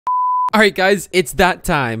Alright guys, it's that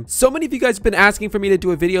time. So many of you guys have been asking for me to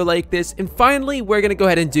do a video like this, and finally we're gonna go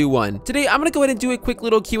ahead and do one. Today I'm gonna go ahead and do a quick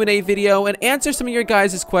little Q&A video and answer some of your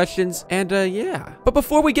guys' questions, and yeah. But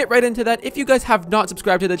before we get right into that, if you guys have not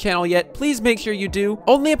subscribed to the channel yet, please make sure you do.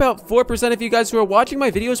 Only about 4% of you guys who are watching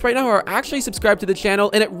my videos right now are actually subscribed to the channel,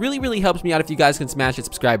 and it really helps me out if you guys can smash the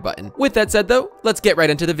subscribe button. With that said though, let's get right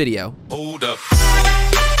into the video. Hold up.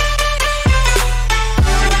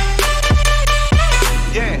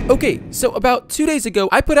 Okay, so about 2 days ago,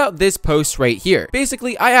 I put out this post right here.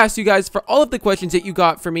 Basically, I asked you guys for all of the questions that you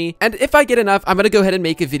got for me, and if I get enough, I'm gonna go ahead and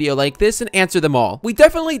make a video like this and answer them all. We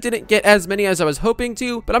definitely didn't get as many as I was hoping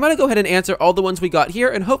to, but I'm gonna go ahead and answer all the ones we got here,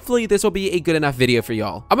 and hopefully this will be a good enough video for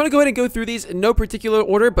y'all. I'm gonna go ahead and go through these in no particular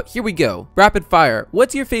order, but here we go. Rapid fire.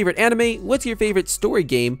 What's your favorite anime? What's your favorite story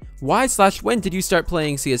game? Why/when did you start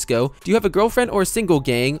playing CSGO? Do you have a girlfriend or a single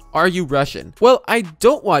gang? Are you Russian? Well, I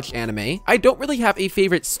don't watch anime. I don't really have a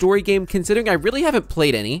favorite story game considering I really haven't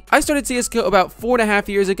played any. I started CSGO about 4.5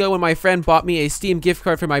 years ago when my friend bought me a Steam gift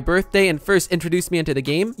card for my birthday and first introduced me into the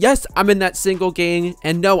game. Yes, I'm in that single gang,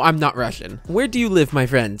 and no, I'm not Russian. Where do you live, my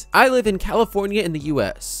friend? I live in California in the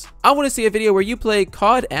US. I want to see a video where you play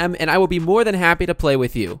COD M, and I will be more than happy to play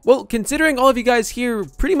with you. Well, considering all of you guys here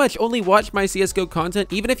pretty much only watch my CSGO content,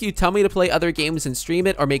 even if you tell me to play other games and stream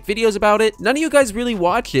it or make videos about it, none of you guys really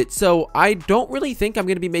watch it, so I don't really think I'm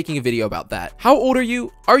going to be making a video about that. How old are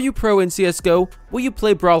you? Are you pro in CSGO? Will you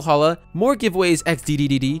play Brawlhalla? More giveaways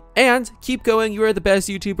XDDDD. And keep going, you are the best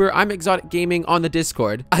YouTuber. I'm Exotic Gaming on the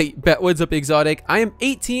Discord. I bet what's up, Exotic. I am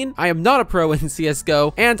 18, I am not a pro in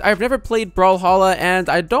CSGO, and I've never played Brawlhalla, and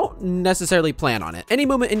I don't necessarily plan on it. Any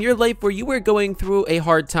moment in your life where you were going through a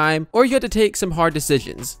hard time or you had to take some hard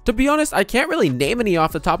decisions? To be honest, I can't really name any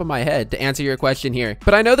off the top of my head to answer your question here,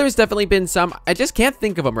 but I know there's definitely been some. I just can't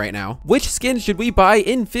think of them right now. Which skin should we buy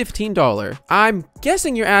in $15? I'm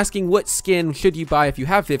guessing you're asking what skin should you buy if you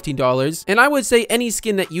have $15, and I would say any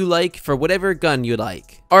skin that you like for whatever gun you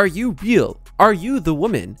like. Are you real? Are you the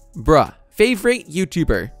woman? Bruh. Favorite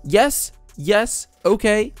YouTuber? Yes. Yes.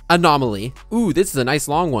 Okay. Anomaly. Ooh, this is a nice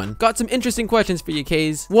long one. Got some interesting questions for you,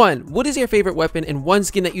 CAZE. 1. What is your favorite weapon and one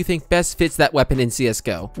skin that you think best fits that weapon in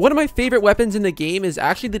CSGO? One of my favorite weapons in the game is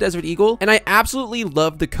actually the Desert Eagle, and I absolutely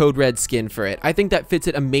love the Code Red skin for it. I think that fits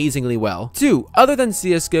it amazingly well. 2. Other than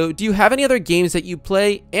CSGO, do you have any other games that you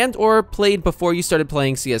play and or played before you started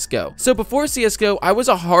playing CSGO? So before CSGO, I was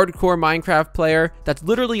a hardcore Minecraft player. That's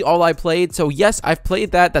literally all I played. So yes, I've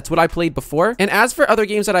played that. That's what I played before. And as for other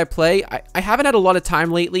games that I play, I haven't had a lot of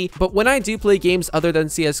time lately, but when I do play games other than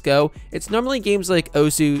CSGO, it's normally games like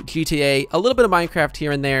OSU, GTA, a little bit of Minecraft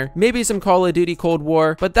here and there, maybe some Call of Duty Cold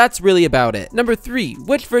War, but that's really about it. Number 3,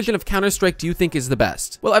 which version of Counter-Strike do you think is the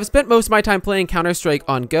best? Well, I've spent most of my time playing Counter-Strike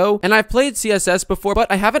on Go, and I've played CSS before,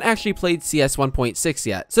 but I haven't actually played CS 1.6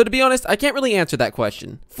 yet. So to be honest, I can't really answer that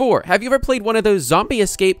question. 4, have you ever played one of those zombie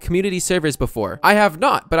escape community servers before? I have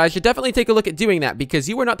not, but I should definitely take a look at doing that because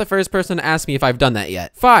you were not the first person to ask me if I've done that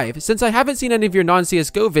yet. 5, since I haven't seen any of your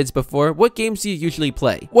non-CSGO vids before, what games do you usually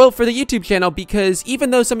play? Well, for the YouTube channel, because even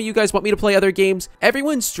though some of you guys want me to play other games,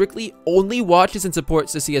 everyone strictly only watches and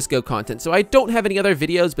supports the CSGO content, so I don't have any other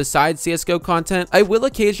videos besides CSGO content. I will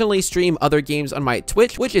occasionally stream other games on my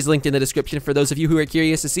Twitch, which is linked in the description for those of you who are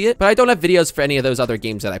curious to see it, but I don't have videos for any of those other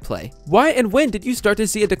games that I play. Why and when did you start to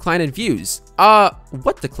see a decline in views?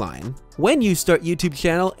 What decline? When you start YouTube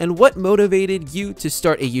channel, and what motivated you to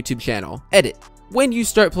start a YouTube channel? Edit. When you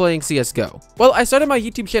start playing CSGO? Well, I started my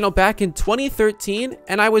YouTube channel back in 2013,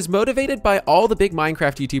 and I was motivated by all the big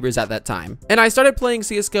Minecraft YouTubers at that time. And I started playing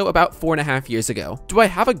CSGO about 4.5 years ago. Do I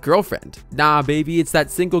have a girlfriend? Nah, baby, it's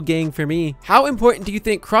that single gang for me. How important do you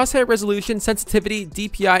think crosshair resolution, sensitivity,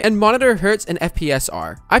 DPI, and monitor hertz and FPS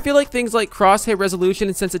are? I feel like things like crosshair resolution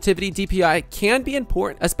and sensitivity, DPI can be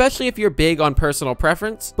important, especially if you're big on personal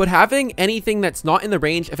preference, but having anything that's not in the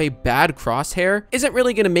range of a bad crosshair isn't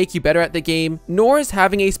really going to make you better at the game, nor is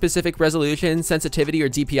having a specific resolution, sensitivity, or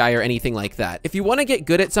DPI or anything like that. If you want to get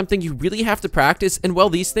good at something, you really have to practice, and while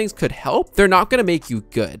these things could help, they're not going to make you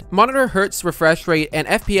good. Monitor hertz, refresh rate, and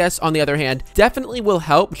FPS, on the other hand, definitely will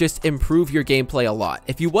help just improve your gameplay a lot.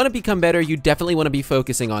 If you want to become better, you definitely want to be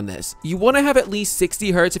focusing on this. You want to have at least 60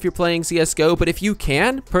 hertz if you're playing CSGO, but if you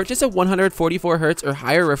can, purchase a 144 hertz or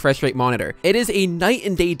higher refresh rate monitor. It is a night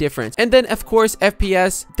and day difference. And then, of course,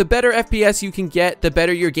 FPS. The better FPS you can get, the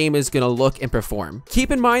better your game is going to look and perform. form.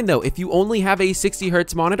 Keep in mind though, if you only have a 60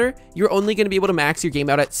 Hz monitor, you're only going to be able to max your game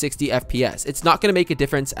out at 60 FPS. It's not going to make a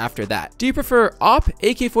difference after that. Do you prefer op,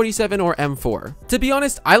 AK-47, or M4? To be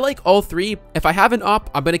honest, I like all three. If I have an op,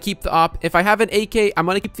 I'm going to keep the op. If I have an AK, I'm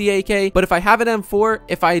going to keep the AK. But if I have an M4,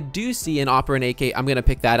 if I do see an op or an AK, I'm going to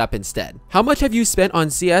pick that up instead. How much have you spent on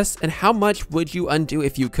CS, and how much would you undo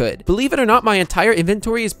if you could? Believe it or not, my entire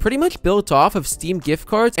inventory is pretty much built off of Steam gift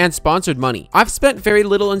cards and sponsored money. I've spent very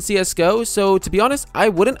little in CSGO, so to be honest, I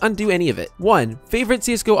wouldn't undo any of it. 1. Favorite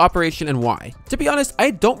CSGO operation and why? To be honest,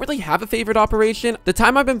 I don't really have a favorite operation. The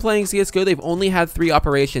time I've been playing CSGO, they've only had 3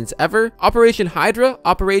 operations ever. Operation Hydra,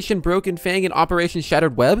 Operation Broken Fang, and Operation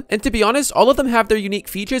Shattered Web. And to be honest, all of them have their unique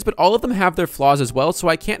features, but all of them have their flaws as well, so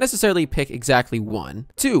I can't necessarily pick exactly one.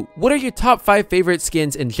 2. What are your top 5 favorite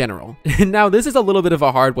skins in general? Now, this is a little bit of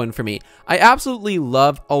a hard one for me. I absolutely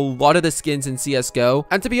love a lot of the skins in CSGO,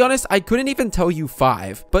 and to be honest, I couldn't even tell you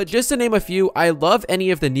 5. But just to name a few, I love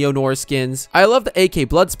any of the Neo-Noir skins. I love the AK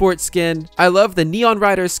Bloodsport skin. I love the Neon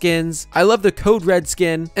Rider skins. I love the Code Red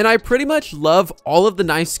skin. And I pretty much love all of the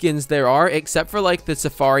nice skins there are, except for like the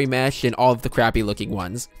Safari Mesh and all of the crappy looking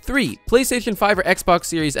ones. 3. PlayStation 5 or Xbox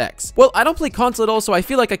Series X? Well, I don't play console at all, so I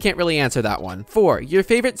feel like I can't really answer that one. 4. Your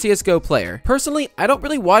favorite CSGO player? Personally, I don't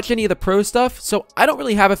really watch any of the pro stuff, so I don't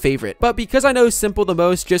really have a favorite. But because I know Simple the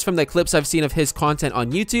most just from the clips I've seen of his content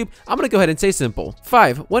on YouTube, I'm gonna go ahead and say Simple.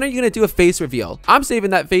 5. When are you gonna do a face reveal? I'm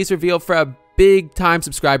saving that face reveal for a big time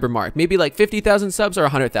subscriber mark, maybe like 50,000 subs or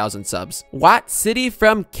 100,000 subs. What city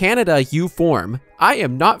from Canada you form? I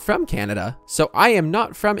am not from Canada, so I am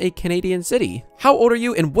not from a Canadian city. How old are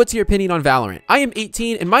you and what's your opinion on Valorant? I am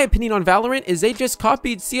 18 and my opinion on Valorant is they just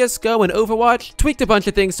copied CSGO and Overwatch, tweaked a bunch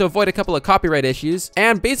of things to avoid a couple of copyright issues,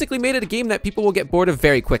 and basically made it a game that people will get bored of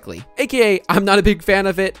very quickly. AKA, I'm not a big fan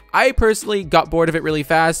of it. I personally got bored of it really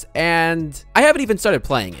fast and I haven't even started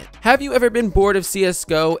playing it. Have you ever been bored of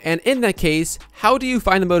CSGO? And in that case, how do you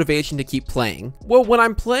find the motivation to keep playing? Well, when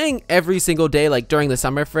I'm playing every single day, like during the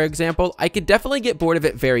summer, for example, I could definitely get bored of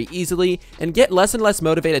it very easily and get less and less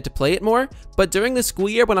motivated to play it more. But during the school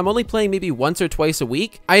year, when I'm only playing maybe once or twice a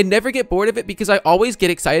week, I never get bored of it because I always get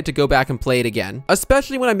excited to go back and play it again.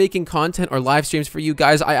 Especially when I'm making content or live streams for you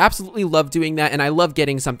guys, I absolutely love doing that and I love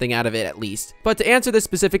getting something out of it at least. But to answer this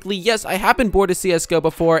specifically, yes, I have been bored of CSGO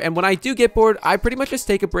before, and when I do get bored, I pretty much just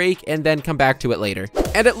take a break and then come back to it later.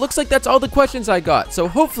 And it looks like that's all the questions I got, so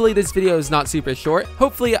hopefully this video is not super short.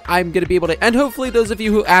 Hopefully I'm gonna be able to, and hopefully those of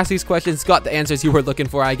you who asked these questions got the answers you were looking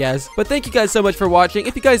for, I guess. But thank you guys so much for watching.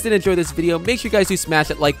 If you guys did enjoy this video, make sure you guys do smash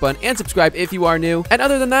that like button and subscribe if you are new. And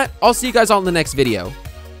other than that, I'll see you guys all in the next video.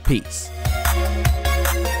 Peace.